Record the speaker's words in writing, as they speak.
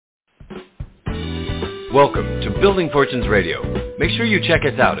Welcome to Building Fortunes Radio. Make sure you check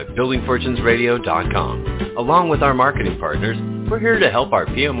us out at buildingfortunesradio.com. Along with our marketing partners, we're here to help our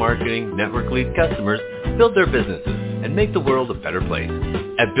PM Marketing Network Lead customers build their businesses and make the world a better place.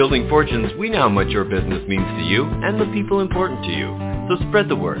 At Building Fortunes, we know how much your business means to you and the people important to you. So spread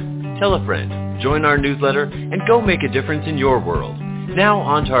the word, tell a friend, join our newsletter, and go make a difference in your world. Now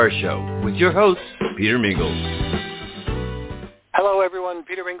on to our show with your host, Peter Mingils. Hello, everyone.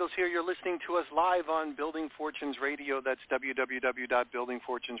 Peter Mingils here. You're listening to us live on Building Fortunes Radio. That's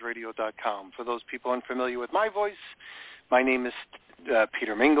www.buildingfortunesradio.com. For those people unfamiliar with my voice, my name is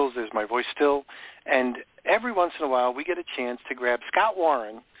Peter Mingils. There's my voice still. And every once in a while, we get a chance to grab Scott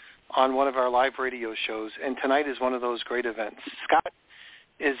Warren on one of our live radio shows, and tonight is one of those great events. Scott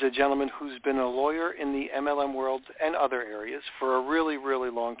is a gentleman who's been a lawyer in the MLM world and other areas for a really, really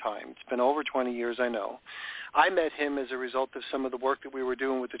long time. It's been over 20 years, I know. I met him as a result of some of the work that we were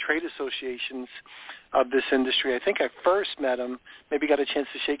doing with the trade associations of this industry. I think I first met him, maybe got a chance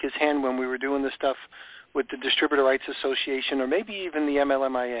to shake his hand when we were doing this stuff with the Distributor Rights Association or maybe even the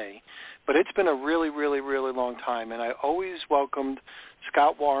MLMIA. But it's been a really, really, really long time, and I always welcomed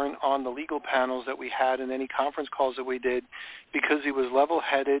Scott Warren on the legal panels that we had and any conference calls that we did because he was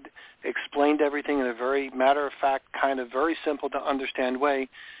level-headed, explained everything in a very matter-of-fact, kind of very simple-to-understand way,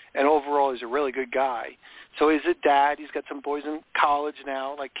 and overall he's a really good guy. So he's a dad. He's got some boys in college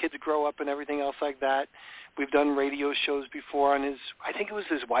now, like kids grow up and everything else like that. We've done radio shows before on his, I think it was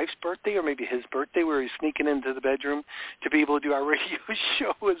his wife's birthday or maybe his birthday where he's sneaking into the bedroom to be able to do our radio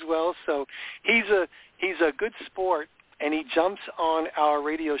show as well. So he's a good sport, and he jumps on our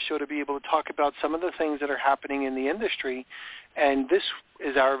radio show to be able to talk about some of the things that are happening in the industry. And this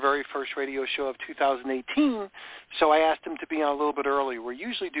is our very first radio show of 2018, so I asked him to be on a little bit early. We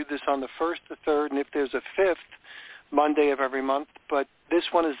usually do this on the first, the third, and if there's a fifth Monday of every month, but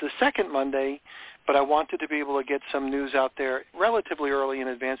this one is the second Monday, but I wanted to be able to get some news out there relatively early in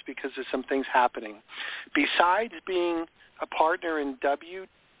advance because there's some things happening. Besides being a partner in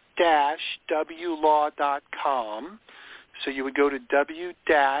WWLaw.com, so you would go to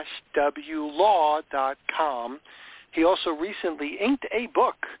WWLaw.com, he also recently inked a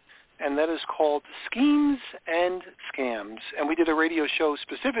book, and that is called Schemes and Scams. And we did a radio show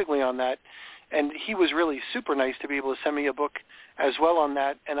specifically on that, and he was really super nice to be able to send me a book as well on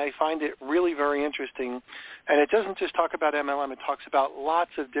that, and I find it really very interesting. And it doesn't just talk about MLM. It talks about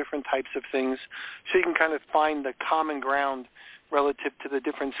lots of different types of things, so you can kind of find the common ground relative to the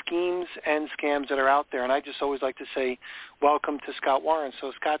different schemes and scams that are out there. And I just always like to say welcome to Scott Warren.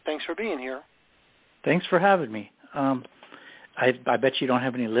 So, Scott, thanks for being here. Thanks for having me. I bet you don't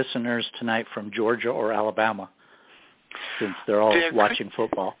have any listeners tonight from Georgia or Alabama, since they're all watching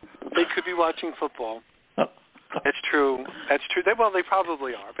football. They could be watching football. Oh. That's true. That's true. They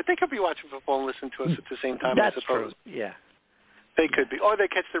probably are, but they could be watching football and listen to us at the same time. That's I suppose. True. Yeah. They could be, or they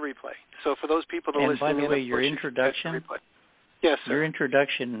catch the replay. So for those people that listen, and by the way, your introduction. Yes, sir. Your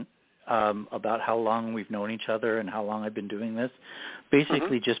introduction about how long we've known each other and how long I've been doing this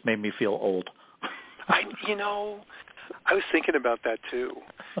basically just made me feel old. I was thinking about that too.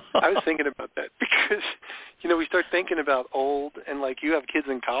 I was thinking about that because, we start thinking about old and like you have kids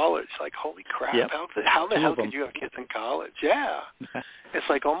in college. Like, holy crap, yep. How the hell could you have kids in college? Yeah. It's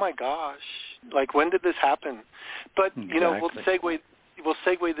like, oh my gosh, like when did this happen? But, exactly. we'll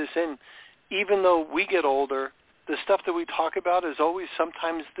segue this in. Even though we get older, the stuff that we talk about is always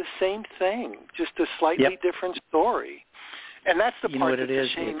sometimes the same thing, just a slightly different story. And that's the part that's a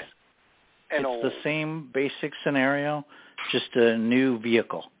shame. It's the same basic scenario, just a new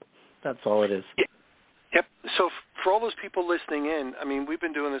vehicle. That's all it is. Yep. So for all those people listening in, I mean, we've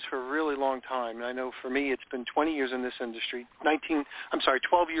been doing this for a really long time. And I know for me it's been 20 years in this industry,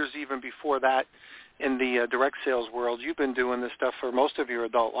 12 years even before that in the direct sales world. You've been doing this stuff for most of your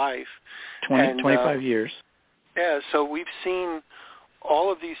adult life. 25 years. Yeah, so we've seen all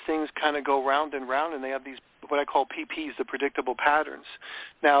of these things kind of go round and round, and they have these what I call PPs, the predictable patterns.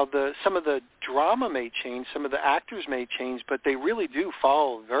 Now, some of the drama may change, some of the actors may change, but they really do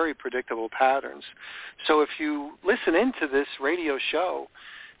follow very predictable patterns. So if you listen into this radio show,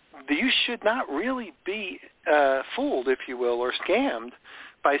 you should not really be fooled, if you will, or scammed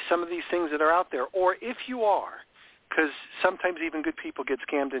by some of these things that are out there. Or if you are, because sometimes even good people get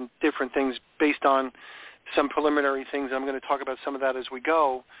scammed in different things based on some preliminary things. I'm going to talk about some of that as we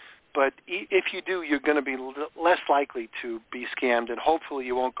go. But if you do, you're going to be less likely to be scammed, and hopefully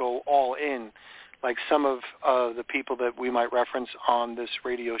you won't go all in like some of the people that we might reference on this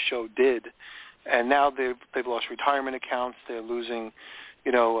radio show did. And now they've lost retirement accounts. They're losing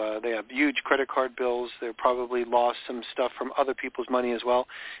They have huge credit card bills. They've probably lost some stuff from other people's money as well.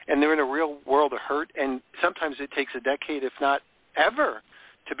 And they're in a real world of hurt. And sometimes it takes a decade, if not ever,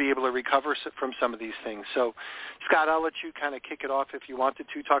 to be able to recover from some of these things. So, Scott, I'll let you kind of kick it off if you wanted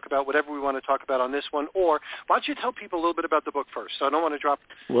to talk about whatever we want to talk about on this one. Or why don't you tell people a little bit about the book first? So I don't want to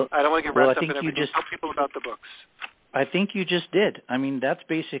I don't want to get wrapped up in everything. Tell people about the books. I think you just did. I mean, that's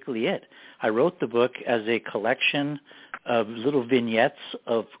basically it. I wrote the book as a collection of little vignettes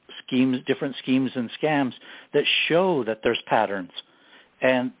of schemes, different schemes and scams that show that there's patterns.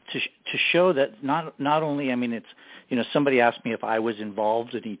 And to show that not only, I mean, it's, somebody asked me if I was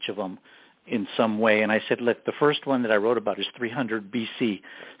involved in each of them in some way, and I said, look, the first one that I wrote about is 300 BC,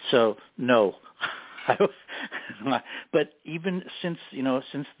 so no. But even since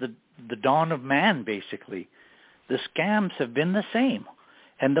the dawn of man, basically, the scams have been the same,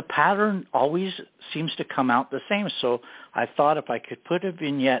 and the pattern always seems to come out the same. So I thought if I could put a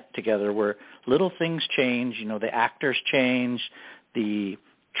vignette together where little things change, the actors change, the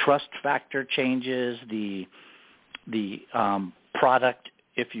trust factor changes, the product,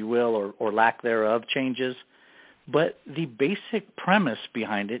 if you will, or lack thereof changes, but the basic premise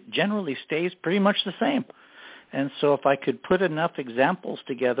behind it generally stays pretty much the same. And so if I could put enough examples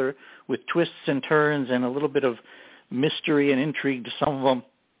together with twists and turns and a little bit of mystery and intrigue to some of them,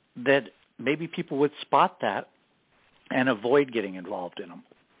 that maybe people would spot that and avoid getting involved in them.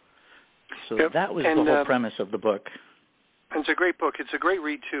 So that was the whole premise of the book. It's a great book. It's a great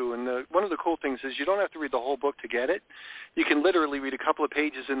read, too. And one of the cool things is you don't have to read the whole book to get it. You can literally read a couple of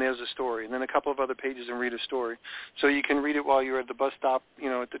pages and there's a story, and then a couple of other pages and read a story. So you can read it while you're at the bus stop,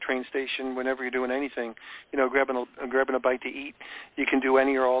 at the train station, whenever you're doing anything, grabbing a bite to eat. You can do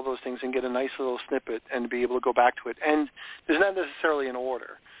any or all those things and get a nice little snippet and be able to go back to it. And there's not necessarily an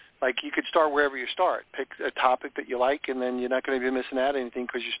order. Like, you could start wherever you start. Pick a topic that you like, and then you're not going to be missing out on anything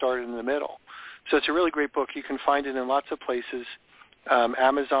because you started in the middle. So it's a really great book. You can find it in lots of places,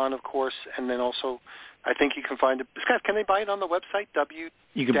 Amazon, of course, and then also I think you can find it. Scott, can they buy it on the website?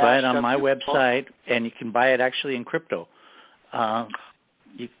 You can buy it on my website, and you can buy it actually in crypto on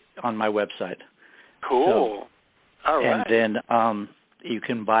my website. Cool. All right. And then you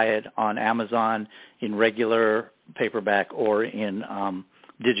can buy it on Amazon in regular paperback or in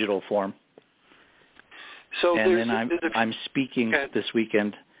digital form. So and then I'm speaking this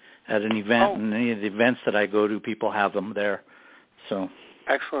weekend at an event, and any of the events that I go to, people have them there. So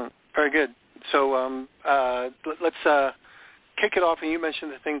excellent, very good. So let's kick it off. And you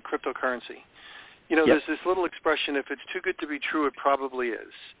mentioned the thing, cryptocurrency. There's this little expression: if it's too good to be true, it probably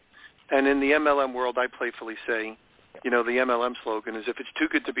is. And in the MLM world, I playfully say, the MLM slogan is: if it's too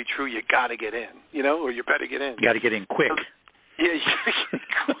good to be true, you got to get in. Or you better get in. You got to get in quick. Yeah, you got to get in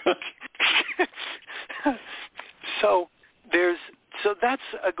quick. So that's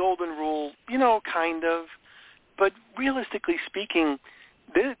a golden rule, kind of. But realistically speaking,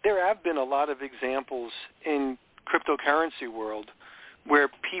 there have been a lot of examples in cryptocurrency world where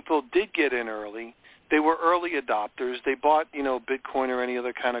people did get in early. They were early adopters. They bought, Bitcoin or any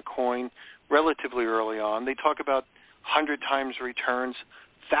other kind of coin relatively early on. They talk about 100 times returns,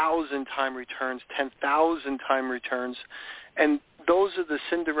 1,000-time returns, 10,000-time returns. And those are the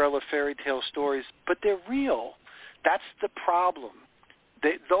Cinderella fairy tale stories, but they're real. That's the problem.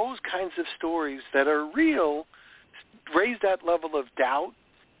 Those kinds of stories that are real raise that level of doubt,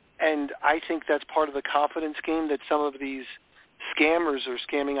 and I think that's part of the confidence game that some of these scammers or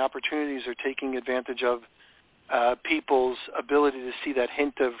scamming opportunities are taking advantage of people's ability to see that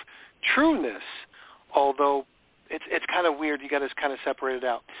hint of trueness, although it's kind of weird. You got to kind of separate it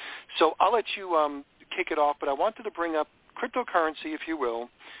out. So I'll let you kick it off, but I wanted to bring up cryptocurrency, if you will,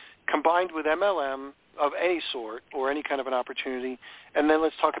 combined with MLM of any sort or any kind of an opportunity, and then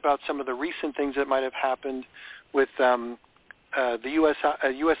let's talk about some of the recent things that might have happened with the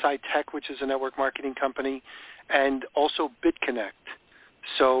USI Tech, which is a network marketing company, and also BitConnect.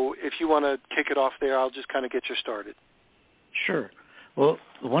 So if you want to kick it off there, I'll just kind of get you started. Sure. Well,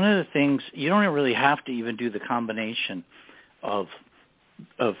 one of the things, you don't really have to even do the combination of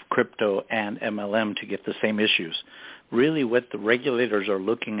crypto and MLM to get the same issues. Really what the regulators are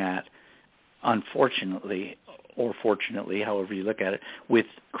looking at, unfortunately, or fortunately, however you look at it, with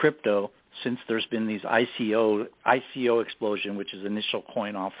crypto, since there's been these ICO explosion, which is initial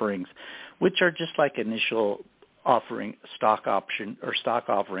coin offerings, which are just like initial offering stock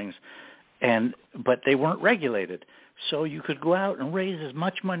offerings, but they weren't regulated. So you could go out and raise as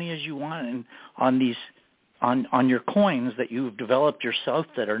much money as you want on your coins that you've developed yourself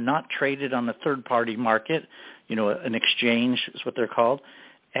that are not traded on a third-party market, an exchange is what they're called,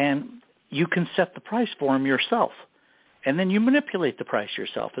 and you can set the price for them yourself. And then you manipulate the price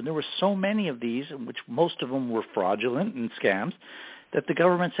yourself. And there were so many of these, in which most of them were fraudulent and scams, that the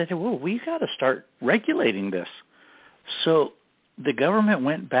government said, well, we got to start regulating this. So the government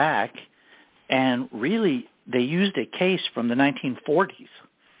went back and really they used a case from the 1940s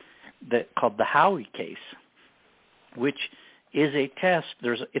called the Howey case, which is a test.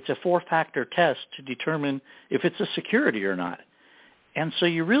 It's a 4-factor test to determine if it's a security or not. And so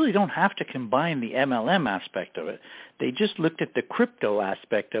you really don't have to combine the MLM aspect of it. They just looked at the crypto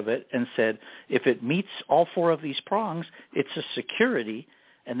aspect of it and said, if it meets all 4 of these prongs, it's a security,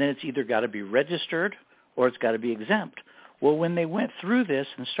 and then it's either got to be registered or it's got to be exempt. Well, when they went through this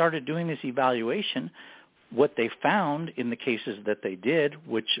and started doing this evaluation, what they found in the cases that they did,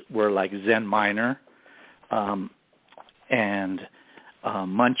 which were like Zen Miner and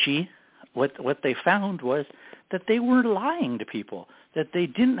Munchie, what they found was that they were lying to people, that they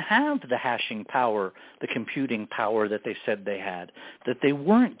didn't have the hashing power, the computing power that they said they had, that they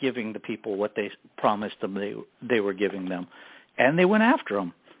weren't giving the people what they promised them they were giving them, and they went after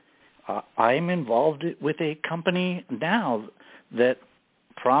them. I'm involved with a company now that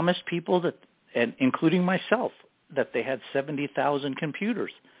promised people that, and including myself, that they had 70,000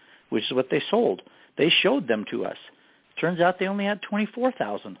 computers, which is what they sold. They showed them to us. Turns out they only had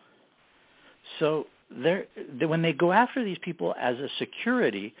 24,000. So when they go after these people as a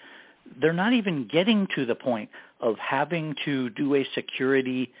security, they're not even getting to the point of having to do a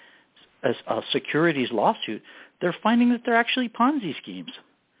securities lawsuit. They're finding that they're actually Ponzi schemes.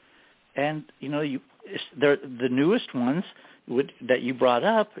 And, the newest ones that you brought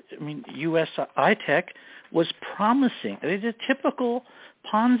up, US iTech was promising. It's a typical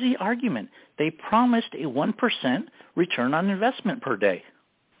Ponzi argument. They promised a 1% return on investment per day.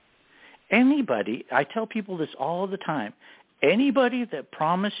 Anybody, I tell people this all the time, anybody that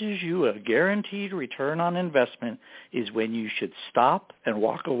promises you a guaranteed return on investment is when you should stop and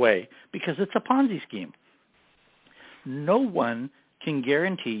walk away, because it's a Ponzi scheme. No one can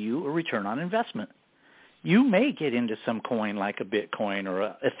guarantee you a return on investment. You may get into some coin like a Bitcoin or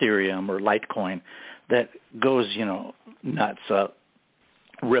a Ethereum or Litecoin that goes, nuts,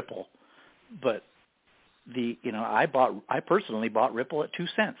 Ripple. But I personally bought Ripple at 2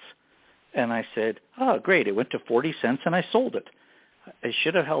 cents. And I said, oh, great, it went to 40 cents and I sold it. I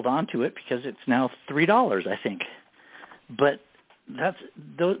should have held on to it because it's now $3, I think. But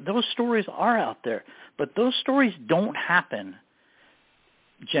those stories are out there. But those stories don't happen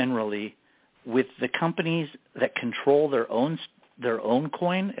generally with the companies that control their own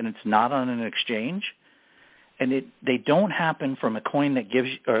coin, and it's not on an exchange. And they don't happen from a coin that gives,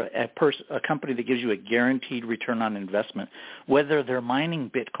 or a company that gives you a guaranteed return on investment, whether they're mining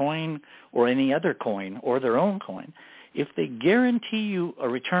Bitcoin or any other coin or their own coin. If they guarantee you a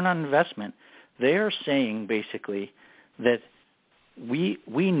return on investment, they are saying basically that we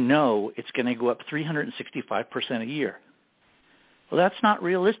know it's going to go up 365% a year. Well, that's not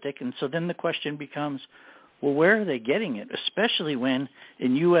realistic, and so then the question becomes, well, where are they getting it? Especially when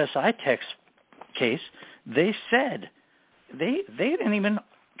in US iTech's case, they said, they didn't even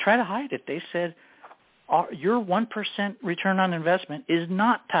try to hide it. They said, your 1% return on investment is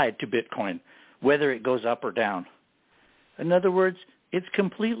not tied to Bitcoin, whether it goes up or down. In other words, it's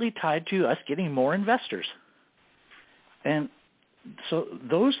completely tied to us getting more investors. And so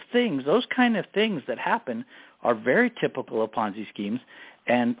those kind of things that happen are very typical of Ponzi schemes,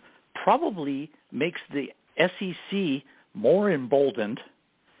 and probably makes the SEC more emboldened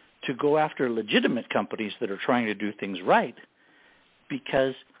to go after legitimate companies that are trying to do things right,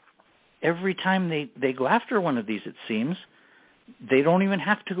 because every time they go after one of these, it seems, they don't even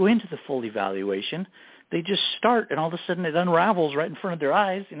have to go into the full evaluation. They just start, and all of a sudden it unravels right in front of their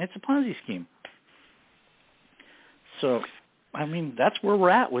eyes, and it's a Ponzi scheme. So, that's where we're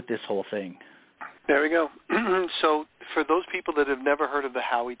at with this whole thing. There we go. So for those people that have never heard of the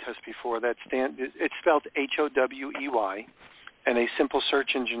Howey test before, it's spelled Howey, and a simple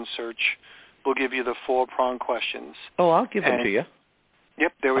search engine search will give you the 4-prong questions. Oh, I'll give them to you.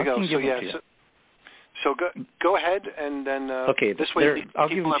 Yep, there we go. So yeah, so go ahead, and then okay, this way I'll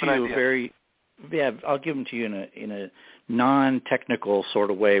give them to you I'll give them to you in a non-technical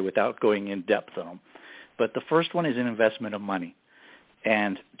sort of way without going in depth on them. But the first one is an investment of money.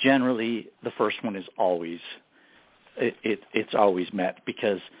 And generally, the first one is always, it's always met,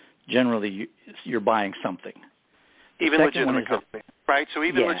 because generally you're buying something. Even legitimate company, right? So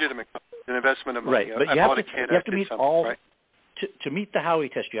even legitimate company, an investment of money. Right, but you have to meet all, right? To meet the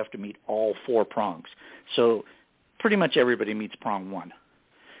Howey test, you have to meet all 4 prongs. So pretty much everybody meets prong 1.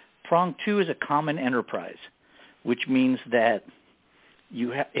 Prong 2 is a common enterprise, which means that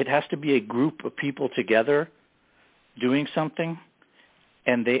it has to be a group of people together doing something,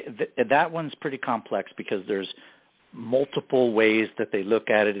 and that one's pretty complex because there's multiple ways that they look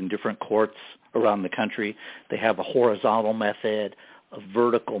at it in different courts around the country. They have a horizontal method, a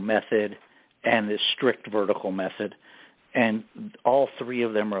vertical method, and a strict vertical method. And all three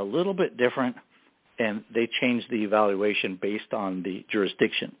of them are a little bit different, and they change the evaluation based on the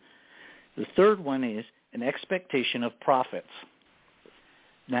jurisdiction. The third one is an expectation of profits.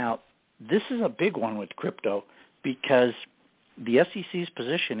 Now, this is a big one with crypto because the SEC's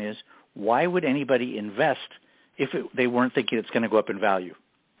position is, why would anybody invest if they weren't thinking it's going to go up in value?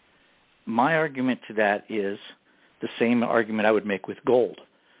 My argument to that is the same argument I would make with gold,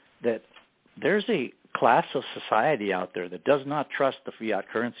 that there's a class of society out there that does not trust the fiat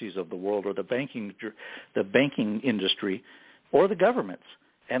currencies of the world or the banking industry or the governments,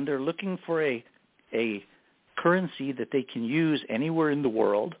 and they're looking for a currency that they can use anywhere in the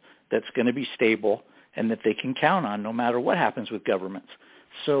world that's going to be stable and that they can count on no matter what happens with governments.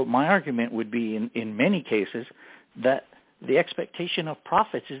 So my argument would be in many cases that the expectation of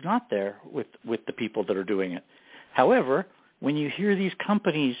profits is not there with the people that are doing it. However, when you hear these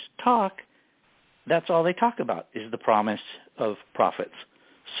companies talk, that's all they talk about is the promise of profits.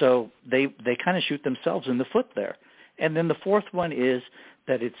 So they kind of shoot themselves in the foot there. And then the fourth one is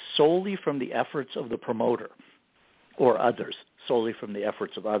that it's solely from the efforts of the promoter or others, solely from the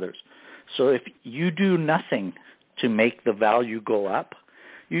efforts of others. So if you do nothing to make the value go up,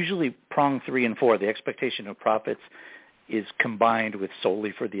 usually prong 3 and 4, the expectation of profits, is combined with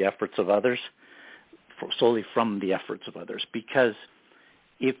solely for the efforts of others, solely from the efforts of others. Because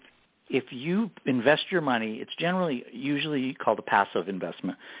if you invest your money, it's usually called a passive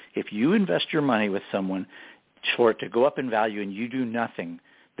investment. If you invest your money with someone for it to go up in value and you do nothing,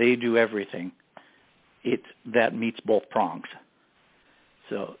 they do everything, that meets both prongs.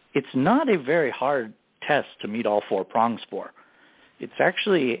 So it's not a very hard test to meet all 4 prongs for. It's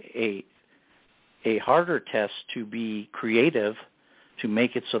actually a harder test to be creative, to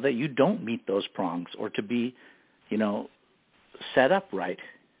make it so that you don't meet those prongs, or to be, set up right.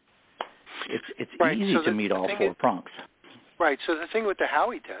 It's right. Easy to meet all 4 prongs. Right. So the thing with the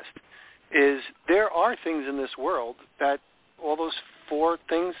Howey test is there are things in this world that all those 4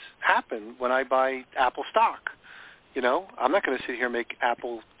 things happen when I buy Apple stock. I'm not going to sit here and make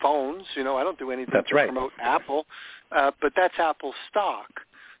Apple phones. I don't do anything to promote Apple, but that's Apple stock.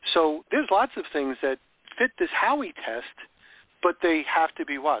 So there's lots of things that fit this Howey test, but they have to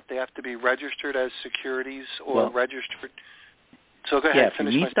be what? They have to be registered as securities or registered. So go ahead. Yeah,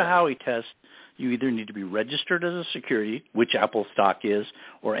 if you meet the Howey test, you either need to be registered as a security, which Apple stock is,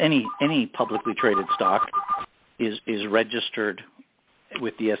 or any publicly traded stock is registered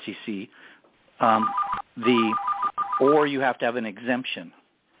with the SEC. Or you have to have an exemption.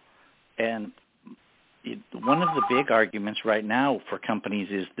 And one of the big arguments right now for companies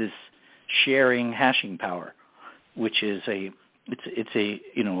is this sharing hashing power, which is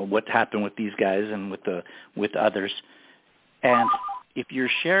what happened with these guys and with others. And if you're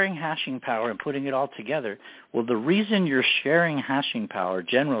sharing hashing power and putting it all together, well, the reason you're sharing hashing power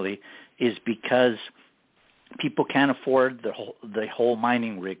generally is because people can't afford the whole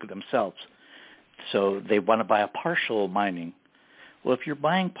mining rig themselves. So they want to buy a partial mining. Well, if you're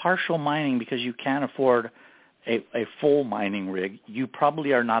buying partial mining because you can't afford a full mining rig, you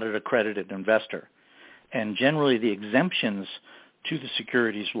probably are not an accredited investor. And generally the exemptions to the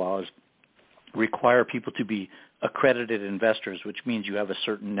securities laws require people to be accredited investors, which means you have a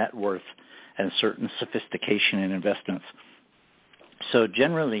certain net worth and a certain sophistication in investments. So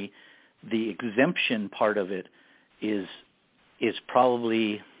generally the exemption part of it is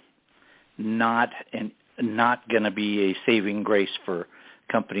probably not going to be a saving grace for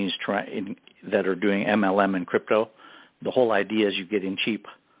companies that are doing MLM and crypto. The whole idea is you get in cheap.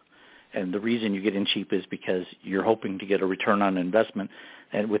 And the reason you get in cheap is because you're hoping to get a return on investment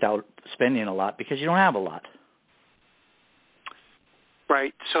and without spending a lot because you don't have a lot.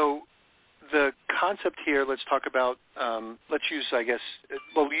 Right. So the concept here, let's talk about, let's use,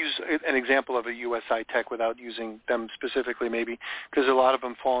 we'll use an example of a USI Tech without using them specifically maybe, because a lot of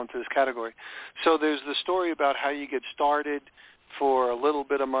them fall into this category. So there's the story about how you get started for a little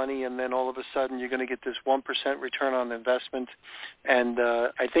bit of money, and then all of a sudden you're going to get this 1% return on investment. And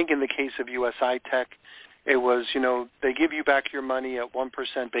I think in the case of USI Tech, it was, they give you back your money at 1%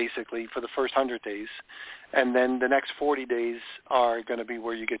 basically for the first 100 days. And then the next 40 days are going to be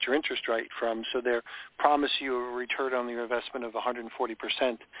where you get your interest rate from. So they promise you a return on your investment of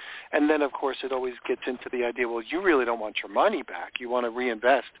 140%. And then, of course, it always gets into the idea, well, you really don't want your money back. You want to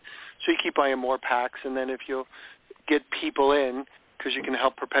reinvest. So you keep buying more packs. And then if you get people in, because you can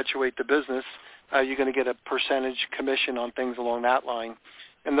help perpetuate the business, you're going to get a percentage commission on things along that line.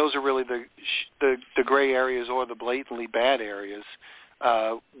 And those are really the gray areas or the blatantly bad areas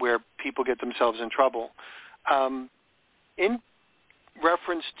where people get themselves in trouble. In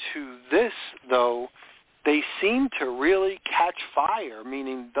reference to this, though, they seem to really catch fire,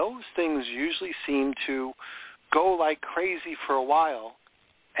 meaning those things usually seem to go like crazy for a while,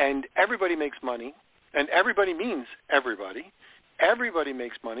 and everybody makes money, and everybody means everybody. Everybody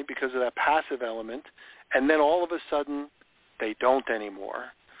makes money because of that passive element, and then all of a sudden they don't anymore.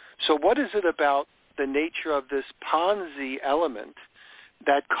 So what is it about the nature of this Ponzi element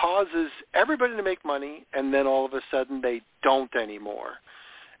that causes everybody to make money, and then all of a sudden they don't anymore?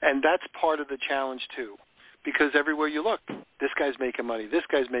 And that's part of the challenge too, because everywhere you look, this guy's making money, this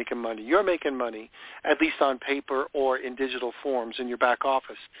guy's making money, you're making money, at least on paper or in digital forms in your back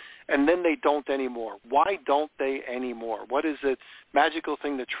office, and then they don't anymore. Why don't they anymore? What is the magical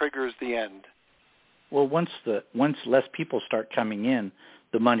thing that triggers the end? Well, once less people start coming in,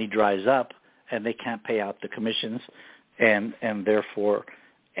 the money dries up, and they can't pay out the commissions, and therefore,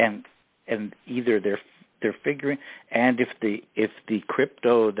 and either they're figuring, and if the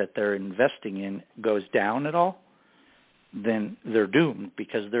crypto that they're investing in goes down at all, then they're doomed,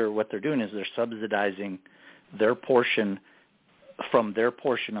 because what they're doing is they're subsidizing their portion from their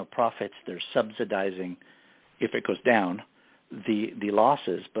portion of profits. They're subsidizing, if it goes down, the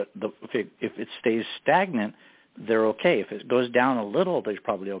losses. But if it stays stagnant, they're okay. If it goes down a little, they're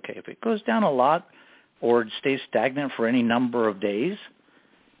probably okay. If it goes down a lot or stays stagnant for any number of days,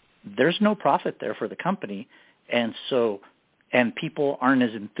 there's no profit there for the company. And people aren't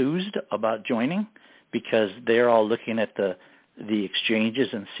as enthused about joining because they're all looking at the exchanges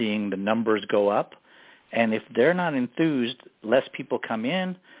and seeing the numbers go up. And if they're not enthused, less people come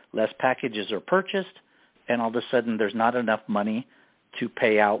in, less packages are purchased, and all of a sudden there's not enough money to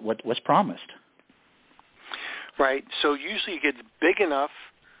pay out what was promised. Right. So usually it gets big enough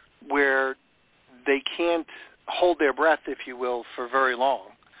where they can't hold their breath, if you will, for very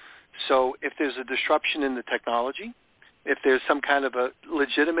long. So if there's a disruption in the technology, if there's some kind of a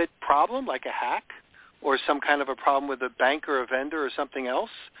legitimate problem like a hack, or some kind of a problem with a bank or a vendor or something else,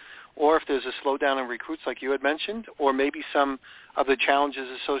 or if there's a slowdown in recruits like you had mentioned, or maybe some of the challenges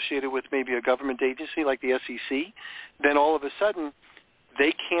associated with maybe a government agency like the SEC, then all of a sudden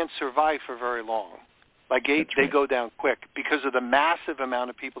they can't survive for very long. Like they go down quick because of the massive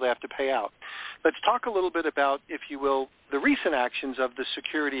amount of people they have to pay out. Let's talk a little bit about, if you will, the recent actions of the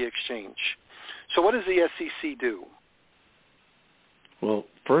Security Exchange. So what does the SEC do? Well,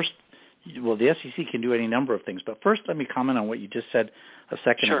 the SEC can do any number of things. But first, let me comment on what you just said a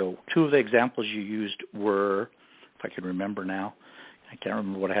second ago. Two of the examples you used were, if I can remember now, I can't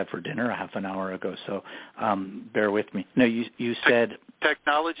remember what I had for dinner a half an hour ago, so bear with me. No, you said...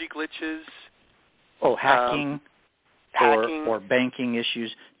 Technology glitches... Oh, hacking or banking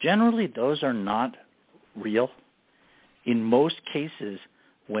issues. Generally, those are not real. In most cases,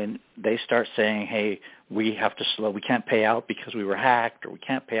 when they start saying, hey, we can't pay out because we were hacked, or we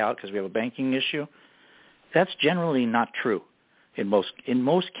can't pay out because we have a banking issue, that's generally not true. In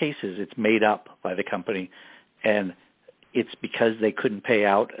most cases, it's made up by the company, and it's because they couldn't pay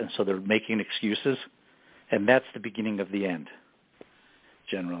out, and so they're making excuses, and that's the beginning of the end,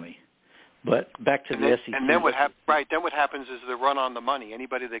 generally. But back to the SEC. And then what happens is the run on the money.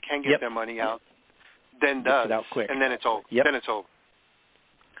 Anybody that can get their money out then does, it out quick. And then it's over. Yep. Then it's over.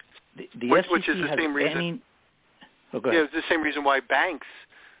 Which is the same reason. It's the same reason why banks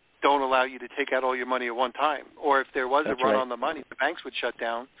don't allow you to take out all your money at one time. Or if there was a run on the money, the banks would shut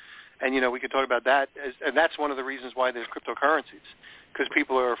down. And we could talk about that. And that's one of the reasons why there's cryptocurrencies, because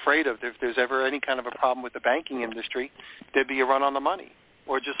people are afraid of if there's ever any kind of a problem with the banking industry, there'd be a run on the money.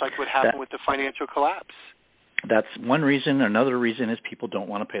 Or just like what happened with the financial collapse. That's one reason. Another reason is people don't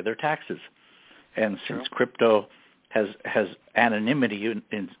want to pay their taxes. And since crypto has anonymity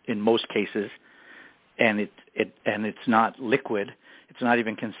in most cases, and it's not liquid, it's not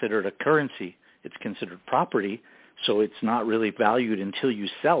even considered a currency. It's considered property, so it's not really valued until you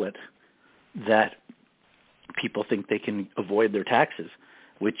sell it, that people think they can avoid their taxes,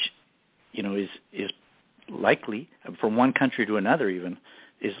 which is likely, from one country to another even,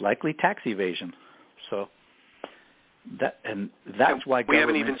 is likely tax evasion. So that's why we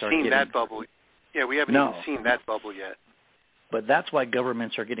haven't even seen that bubble. Yeah, we haven't even seen that bubble yet. But that's why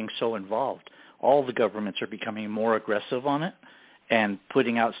governments are getting so involved. All the governments are becoming more aggressive on it and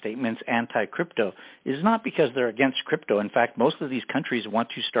putting out statements anti-crypto. Is not because they're against crypto. In fact, most of these countries want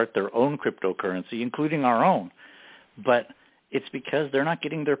to start their own cryptocurrency, including our own. But it's because they're not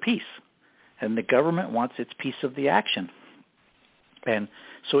getting their piece. And the government wants its piece of the action. And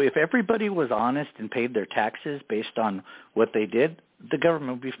so if everybody was honest and paid their taxes based on what they did, the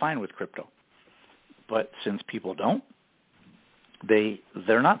government would be fine with crypto. But since people don't,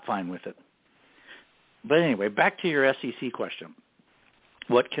 they're not fine with it. But anyway, back to your SEC question.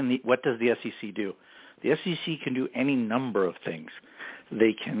 What does the SEC do? The SEC can do any number of things.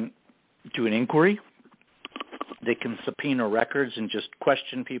 They can do an inquiry. They can subpoena records and just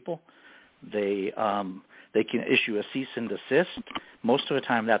question people. They can issue a cease and desist. Most of the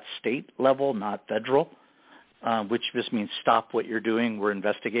time that's state level, not federal, which just means stop what you're doing, we're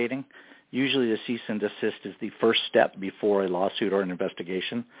investigating. Usually the cease and desist is the first step before a lawsuit or an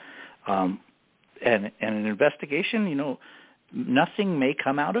investigation. And an investigation, nothing may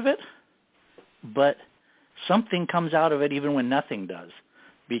come out of it, but something comes out of it even when nothing does,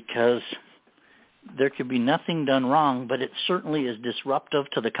 because there could be nothing done wrong, but it certainly is disruptive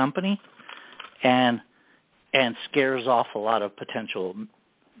to the company and scares off a lot of potential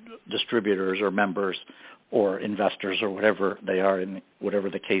distributors or members or investors or whatever they are, in whatever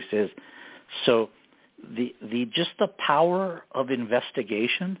the case is. So the power of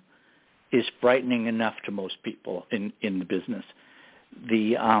investigation is frightening enough to most people in the business.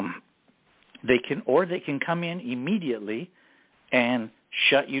 They can come in immediately and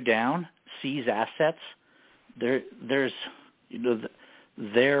shut you down, seize assets. Their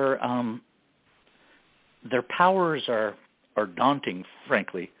powers are daunting,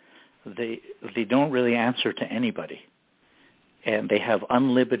 frankly. They don't really answer to anybody, and they have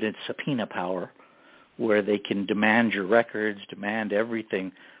unlimited subpoena power, where they can demand your records, demand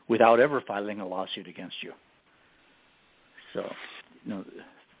everything, without ever filing a lawsuit against you. So,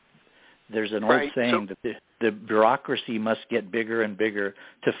 there's an old saying that the bureaucracy must get bigger and bigger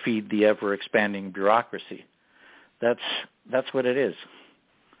to feed the ever-expanding bureaucracy. That's what it is.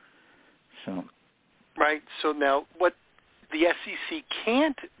 So. Right. So now what the SEC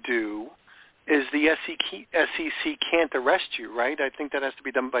can't do is the SEC can't arrest you, right? I think that has to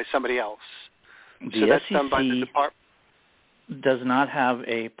be done by somebody else. The that's SEC done by the department. Does not have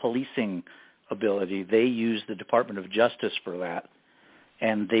a policing ability. They use the Department of Justice for that,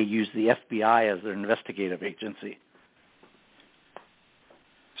 and they use the FBI as their investigative agency.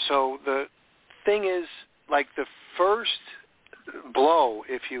 So the thing is, like, the first blow,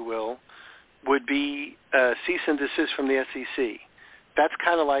 if you will, would be cease and desist from the SEC. That's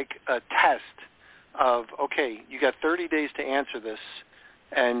kind of like a test of, okay, you got 30 days to answer this,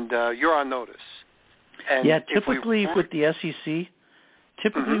 and you're on notice. And typically with the SEC,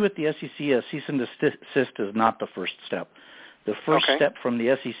 a cease and desist is not the first step. The first step from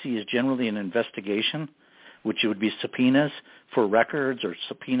the SEC is generally an investigation, which would be subpoenas for records or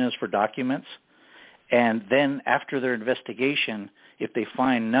subpoenas for documents. And then after their investigation, if they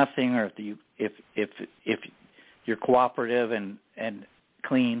find nothing, or if you're cooperative and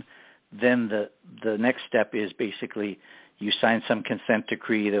clean, then the next step is basically you sign some consent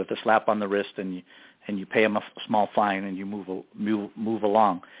decree with a slap on the wrist, and you pay them a small fine, and you move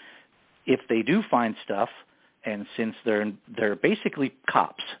along. If they do find stuff, and since they're basically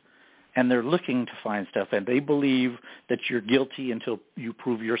cops, and they're looking to find stuff, and they believe that you're guilty until you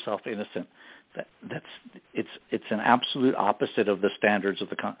prove yourself innocent, it's an absolute opposite of the standards of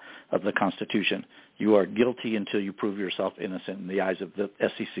the Constitution. You are guilty until you prove yourself innocent in the eyes of the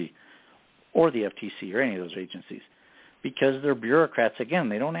SEC or the FTC or any of those agencies, because they're bureaucrats. Again,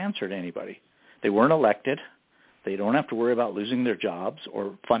 they don't answer to anybody. They weren't elected. They don't have to worry about losing their jobs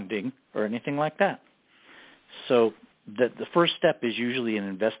or funding or anything like that. So the first step is usually an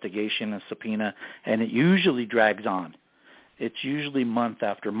investigation, a subpoena, and it usually drags on. It's usually month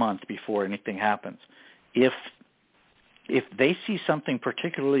after month before anything happens. If they see something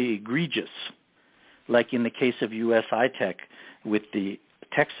particularly egregious, like in the case of U.S. ITech with the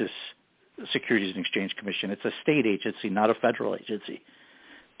Texas Securities and Exchange Commission, it's a state agency, not a federal agency.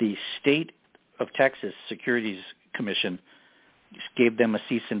 The state of Texas Securities Commission gave them a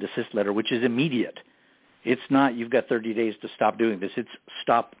cease and desist letter, which is immediate. It's not, you've got 30 days to stop doing this. It's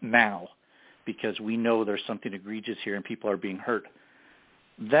stop now, because we know there's something egregious here and people are being hurt.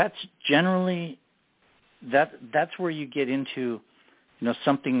 That's generally, that's where you get into,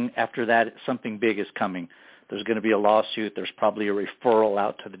 something after that, something big is coming. There's going to be a lawsuit. There's probably a referral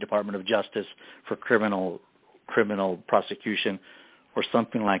out to the Department of Justice for criminal prosecution or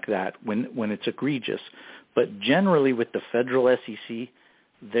something like that when it's egregious. But generally with the federal SEC,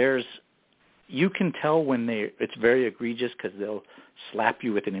 you can tell when it's very egregious, because they'll slap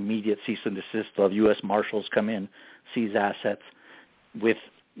you with an immediate cease and desist. They'll have U.S. Marshals come in, seize assets. With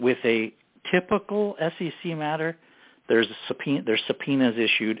a typical SEC matter, there's subpoenas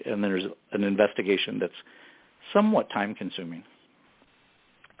issued, and there's an investigation that's somewhat time-consuming.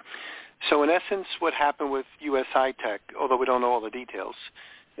 So in essence, what happened with US High-Tech, although we don't know all the details,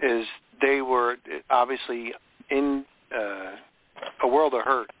 is they were obviously in a world of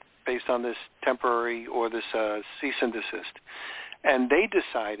hurt based on this temporary or this cease and desist. And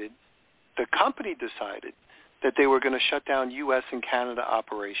the company decided that they were going to shut down U.S. and Canada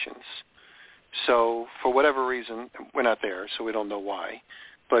operations. So for whatever reason, we're not there, so we don't know why,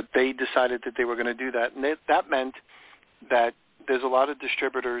 but they decided that they were going to do that. And that meant that there's a lot of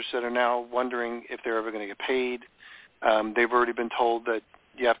distributors that are now wondering if they're ever going to get paid. They've already been told that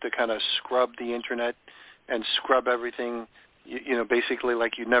you have to kind of scrub the internet and scrub everything, basically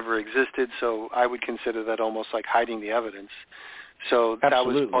like you never existed. So I would consider that almost like hiding the evidence. So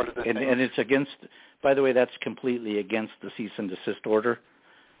Absolutely. That was part of the thing. And it's against, by the way, that's completely against the cease and desist order.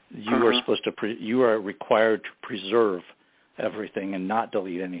 You are supposed to, you are required to preserve everything and not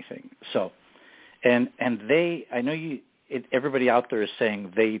delete anything. So, and they, I know everybody out there is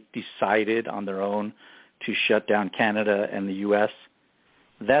saying they decided on their own to shut down Canada and the U.S.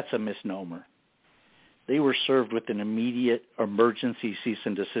 That's a misnomer. They were served with an immediate emergency cease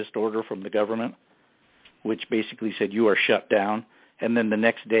and desist order from the government, which basically said you are shut down. And then the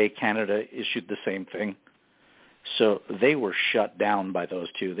next day, Canada issued the same thing. So they were shut down by those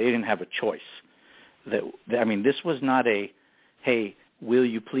two. They didn't have a choice. This was not a, hey, will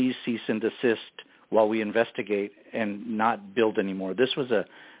you please cease and desist while we investigate and not build anymore. This was a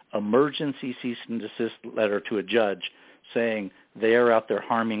emergency cease and desist letter to a judge saying they are out there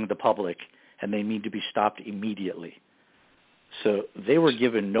harming the public and they need to be stopped immediately. So they were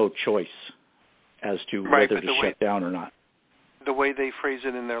given no choice as to whether to shut down or not. The way they phrase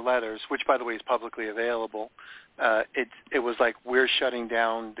it in their letters, which, by the way, is publicly available, it was like, we're shutting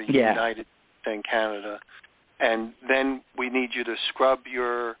down the United States and Canada, and then we need you to scrub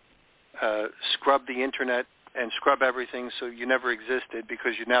the internet and scrub everything so you never existed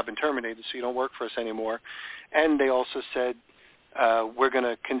because you've now been terminated, so you don't work for us anymore. And they also said, we're going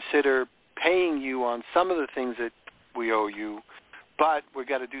to consider paying you on some of the things that we owe you, but we've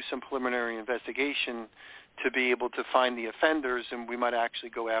got to do some preliminary investigation to be able to find the offenders, and we might actually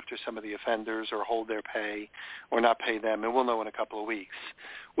go after some of the offenders or hold their pay or not pay them, and we'll know in a couple of weeks.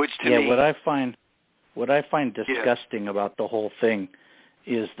 Which to me, what I find disgusting about the whole thing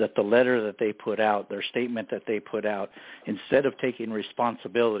is that the letter that they put out, their statement that they put out, instead of taking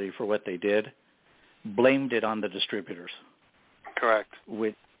responsibility for what they did, blamed it on the distributors. Correct.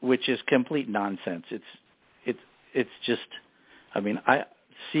 Which is complete nonsense. It's just,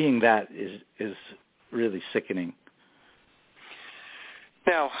 seeing that is really sickening.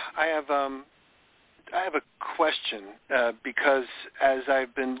 Now, I have a question because as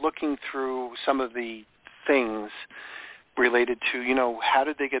I've been looking through some of the things related to, how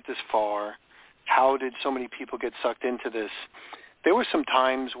did they get this far? How did so many people get sucked into this? There were some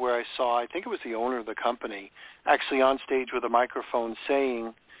times where I saw, I think it was the owner of the company, actually on stage with a microphone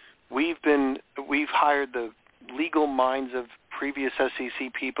saying, we've hired the legal minds of previous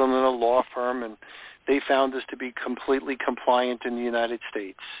SEC people in a law firm, and they found us to be completely compliant in the United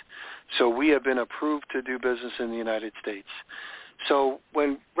States. So we have been approved to do business in the United States. So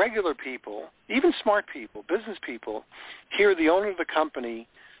when regular people, even smart people, business people, hear the owner of the company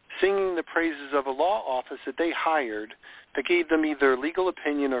singing the praises of a law office that they hired that gave them either legal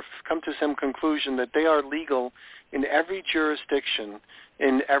opinion or come to some conclusion that they are legal in every jurisdiction,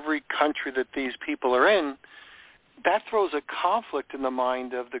 in every country that these people are in, that throws a conflict in the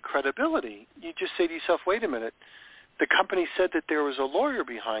mind of the credibility. You just say to yourself, wait a minute, the company said that there was a lawyer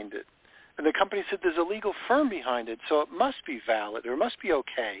behind it, and the company said there's a legal firm behind it, so it must be valid or it must be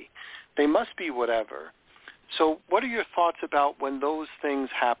okay. They must be whatever. So what are your thoughts about when those things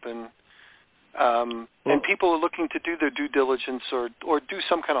happen and people are looking to do their due diligence or do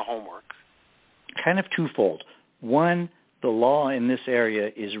some kind of homework? Kind of twofold. One, the law in this area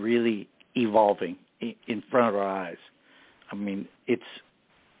is really evolving in front of our eyes. It's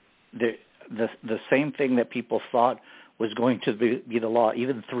the same thing that people thought was going to be the law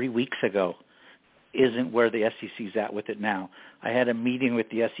even 3 weeks ago isn't where the SEC's at with it now. I had a meeting with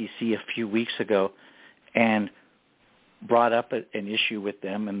the SEC a few weeks ago and brought up an issue with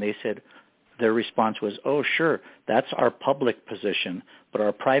them, and they said their response was, oh, sure, that's our public position, but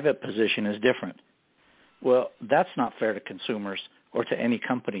our private position is different. Well, that's not fair to consumers or to any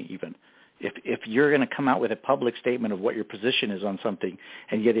company even. If you're going to come out with a public statement of what your position is on something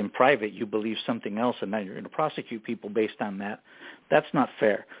and yet in private you believe something else and now you're going to prosecute people based on that, that's not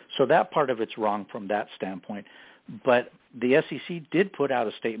fair. So that part of it's wrong from that standpoint. But the SEC did put out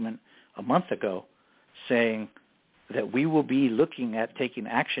a statement a month ago saying that we will be looking at taking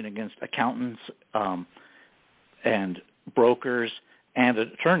action against accountants and brokers and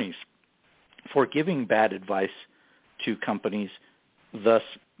attorneys for giving bad advice to companies, thus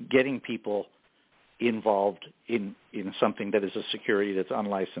getting people involved in something that is a security that's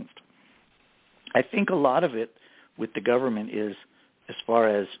unlicensed. I think a lot of it with the government is, as far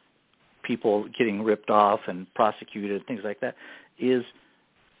as people getting ripped off and prosecuted, things like that, is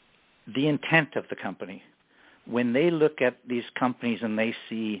the intent of the company. When they look at these companies and they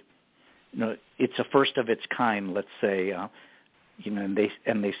see, it's a first of its kind, let's say, and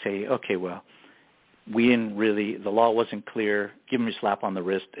they say, okay, well, we didn't really, the law wasn't clear, give them a slap on the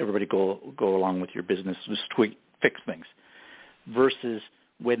wrist, everybody go along with your business, just fix things. Versus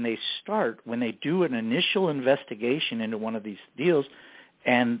when they do an initial investigation into one of these deals,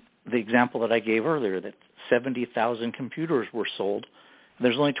 and the example that I gave earlier, that 70,000 computers were sold,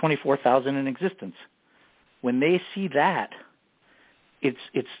 there's only 24,000 in existence. When they see that, it's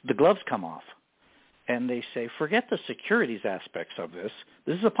the gloves come off, and they say, forget the securities aspects of this.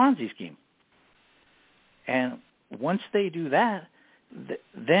 This is a Ponzi scheme. And once they do that,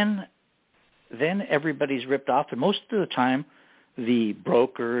 then everybody's ripped off. And most of the time, the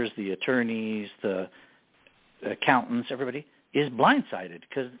brokers, the attorneys, the accountants, everybody is blindsided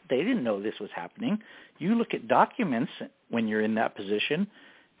because they didn't know this was happening. You look at documents when you're in that position,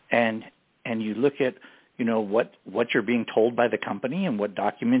 and you look at what you're being told by the company and what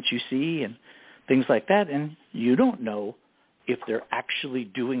documents you see and things like that, and you don't know if they're actually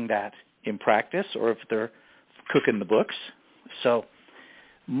doing that in practice or if they're cooking the books. So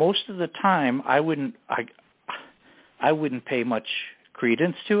most of the time, I wouldn't pay much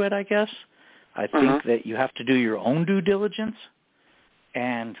credence to it, I guess. I think that you have to do your own due diligence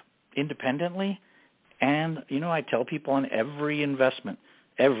and independently. And, I tell people on every investment,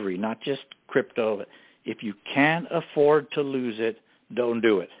 not just crypto, if you can't afford to lose it, don't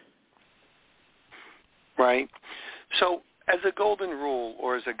do it. Right. So as a golden rule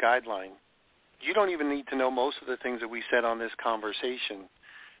or as a guideline, you don't even need to know most of the things that we said on this conversation.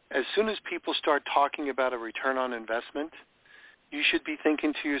 As soon as people start talking about a return on investment, you should be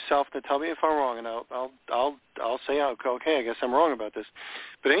thinking to yourself, to tell me if I'm wrong, and I'll say, okay, I guess I'm wrong about this.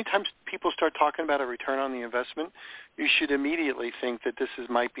 But anytime people start talking about a return on the investment, you should immediately think that this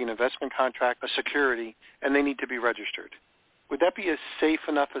might be an investment contract, a security, and they need to be registered. Would that be a safe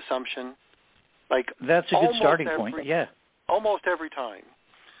enough assumption? That's a good starting point. Yeah, almost every time.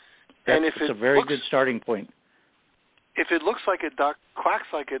 It's a very good starting point. If it looks like a duck, quacks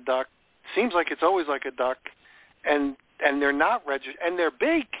like a duck, seems like it's always like a duck, and they're not registered, and they're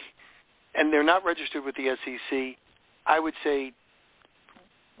big, and they're not registered with the SEC, I would say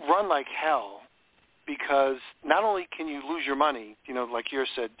run like hell, because not only can you lose your money, like yours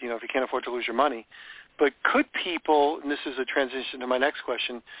said, if you can't afford to lose your money, but could people, and this is a transition to my next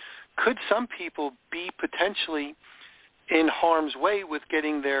question, could some people be potentially in harm's way with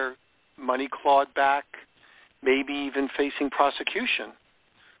getting their money clawed back, maybe even facing prosecution?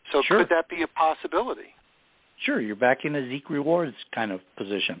 So Sure. Could that be a possibility? Sure, you're back in a Zeke Rewards kind of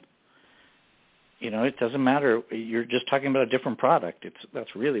position. It doesn't matter. You're just talking about a different product.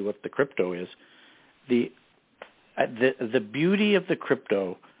 That's really what the crypto is. The beauty of the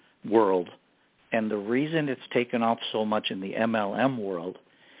crypto world, and the reason it's taken off so much in the MLM world,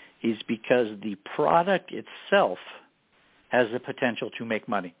 is because the product itself has the potential to make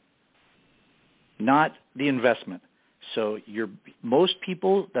money, not the investment. So most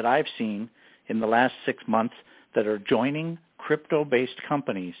people that I've seen in the last 6 months that are joining crypto-based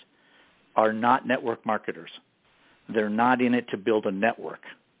companies are not network marketers. They're not in it to build a network.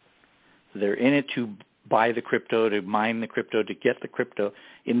 They're in it to buy the crypto, to mine the crypto, to get the crypto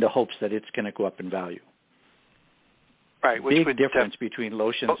in the hopes that it's going to go up in value. Right. Big difference between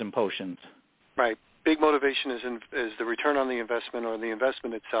lotions and potions. Right. Big motivation is the return on the investment, or the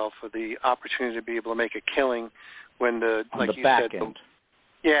investment itself, or the opportunity to be able to make a killing when on the back end.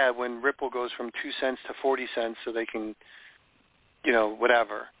 Yeah, when Ripple goes from 2 cents to 40 cents, so they can,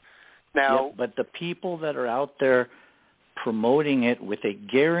 whatever. Now, yep, but the people that are out there promoting it with a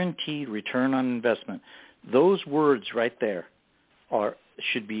guaranteed return on investment, those words right there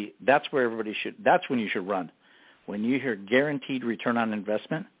that's where everybody that's when you should run. When you hear guaranteed return on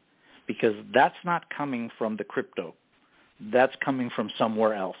investment, because that's not coming from the crypto. That's coming from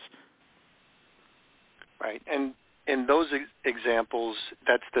somewhere else. Right. And in those examples,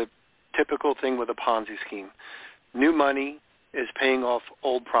 that's the typical thing with a Ponzi scheme. New money is paying off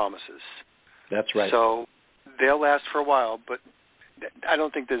old promises. That's right. So they'll last for a while, but I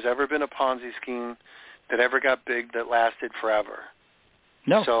don't think there's ever been a Ponzi scheme that ever got big that lasted forever.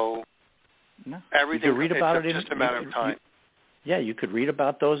 No. So everything, you could read about it's just a matter of time. You could read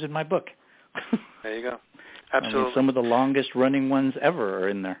about those in my book. There you go. Absolutely. Some of the longest running ones ever are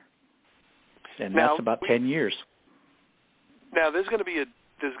in there. and that's about 10 years. Now, there's going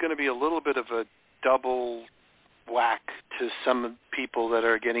to be a little bit of a double whack to some people that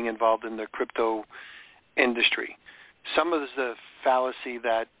are getting involved in the crypto industry. Some of the fallacy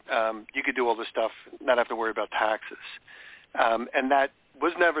that you could do all this stuff, not have to worry about taxes, and that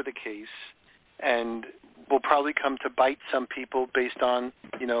was never the case, and will probably come to bite some people based on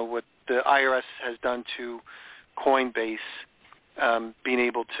what the IRS has done to Coinbase, being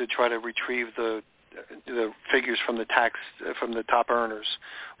able to try to retrieve the figures from the top earners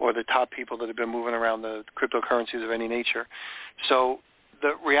or the top people that have been moving around the cryptocurrencies of any nature. So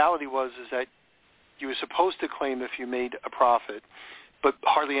the reality is that you were supposed to claim if you made a profit, but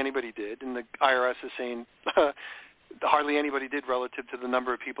hardly anybody did, and the IRS is saying hardly anybody did relative to the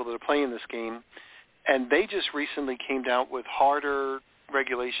number of people that are playing this game. And they just recently came down with harder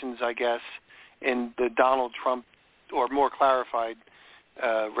regulations, I guess, in the Donald Trump, or more clarified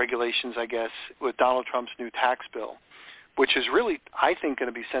regulations, I guess, with Donald Trump's new tax bill, which is really, I think,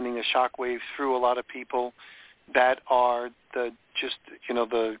 going to be sending a shockwave through a lot of people that are the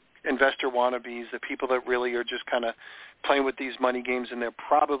investor wannabes, the people that really are just kind of playing with these money games, and they're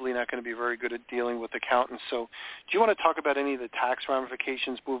probably not going to be very good at dealing with accountants. So do you want to talk about any of the tax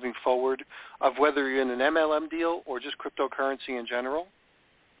ramifications moving forward of whether you're in an MLM deal or just cryptocurrency in general?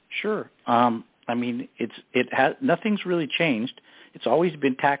 Sure. Nothing's really changed. It's always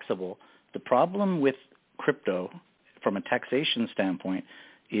been taxable. The problem with crypto from a taxation standpoint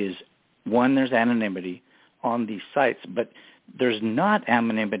is, one, there's anonymity on these sites, but there's not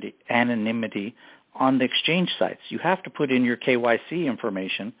anonymity on the exchange sites. You have to put in your KYC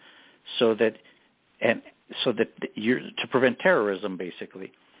information so that you're to prevent terrorism,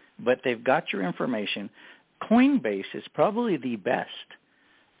 basically. But they've got your information. Coinbase is probably the best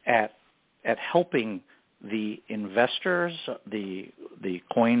at helping the investors, the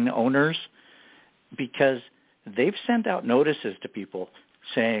coin owners, because they've sent out notices to people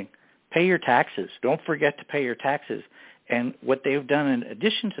saying, pay your taxes. Don't forget to pay your taxes. And what they've done in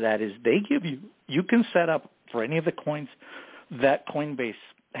addition to that is they give you can set up for any of the coins that Coinbase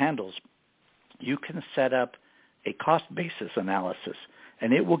handles, you can set up a cost basis analysis,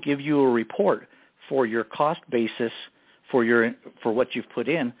 and it will give you a report for your cost basis for what you've put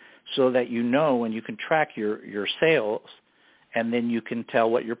in, so that and you can track your sales, and then you can tell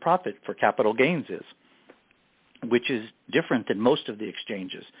what your profit for capital gains is, which is different than most of the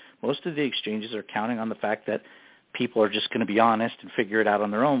exchanges. Most of the exchanges are counting on the fact that people are just going to be honest and figure it out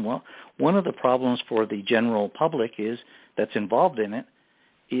on their own. Well, one of the problems for the general public that's involved in it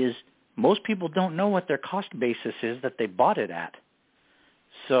is most people don't know what their cost basis is that they bought it at.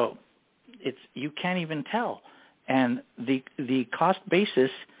 So you can't even tell. And the cost basis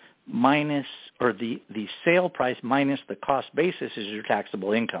minus, or the sale price minus the cost basis is your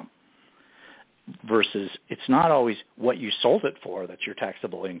taxable income. Versus it's not always what you sold it for that's your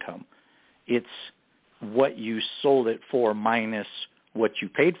taxable income. It's what you sold it for minus what you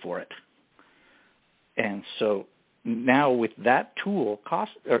paid for it. And so now with that tool,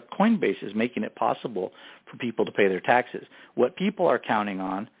 Coinbase is making it possible for people to pay their taxes. What people are counting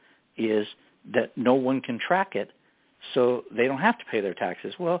on is that no one can track it, so they don't have to pay their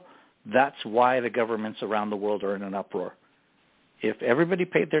taxes. Well, that's why the governments around the world are in an uproar. If everybody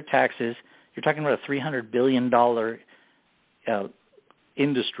paid their taxes, you're talking about a $300 billion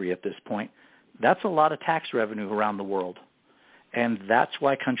industry at this point. That's a lot of tax revenue around the world. And that's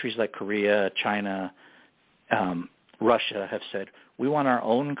why countries like Korea, China, Russia have said, we want our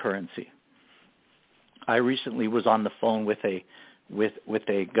own currency. I recently was on the phone with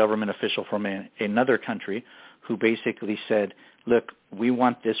a government official from another country who basically said, look, we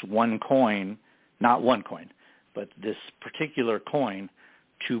want this one coin, not one coin, but this particular coin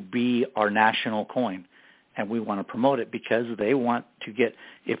to be our national coin. And we want to promote it because they want to get,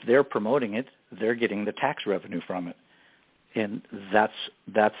 if they're promoting it, they're getting the tax revenue from it. And that's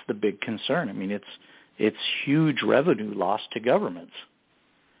the big concern. I mean, it's huge revenue loss to governments.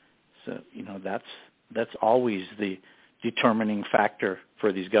 So, that's always the determining factor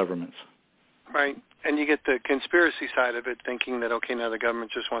for these governments. Right. And you get the conspiracy side of it, thinking that, okay, now the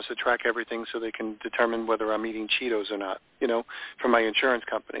government just wants to track everything so they can determine whether I'm eating Cheetos or not, from my insurance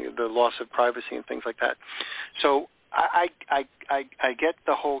company, the loss of privacy and things like that. So I get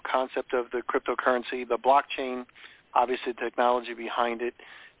the whole concept of the cryptocurrency, the blockchain, obviously the technology behind it,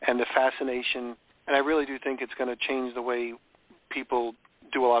 and the fascination. And I really do think it's going to change the way people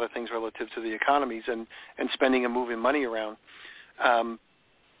do a lot of things relative to the economies and spending and moving money around.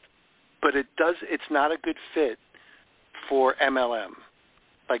 But it's not a good fit for MLM.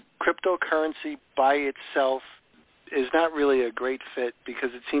 Like cryptocurrency by itself is not really a great fit because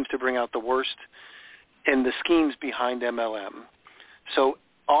it seems to bring out the worst in the schemes behind MLM. So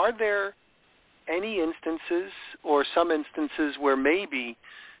are there any instances or some instances where maybe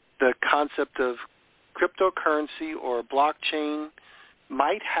the concept of cryptocurrency or blockchain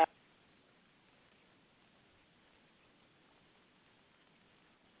might have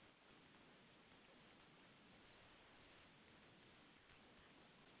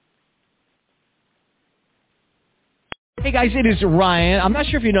Hey guys, it is Ryan. I'm not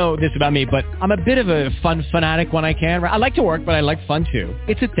sure if you know this about me, but I'm a bit of a fun fanatic when I can. I like to work, but I like fun too.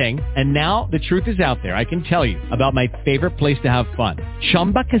 It's a thing. And now the truth is out there. I can tell you about my favorite place to have fun.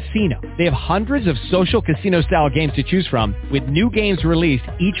 Chumba Casino. They have hundreds of social casino style games to choose from with new games released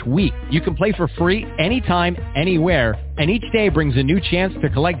each week. You can play for free anytime, anywhere. And each day brings a new chance to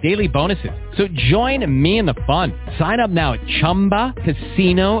collect daily bonuses. So join me in the fun. Sign up now at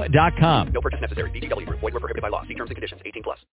ChumbaCasino.com. No purchase necessary. WWLaw. Void where prohibited by law. See terms and conditions. 18+.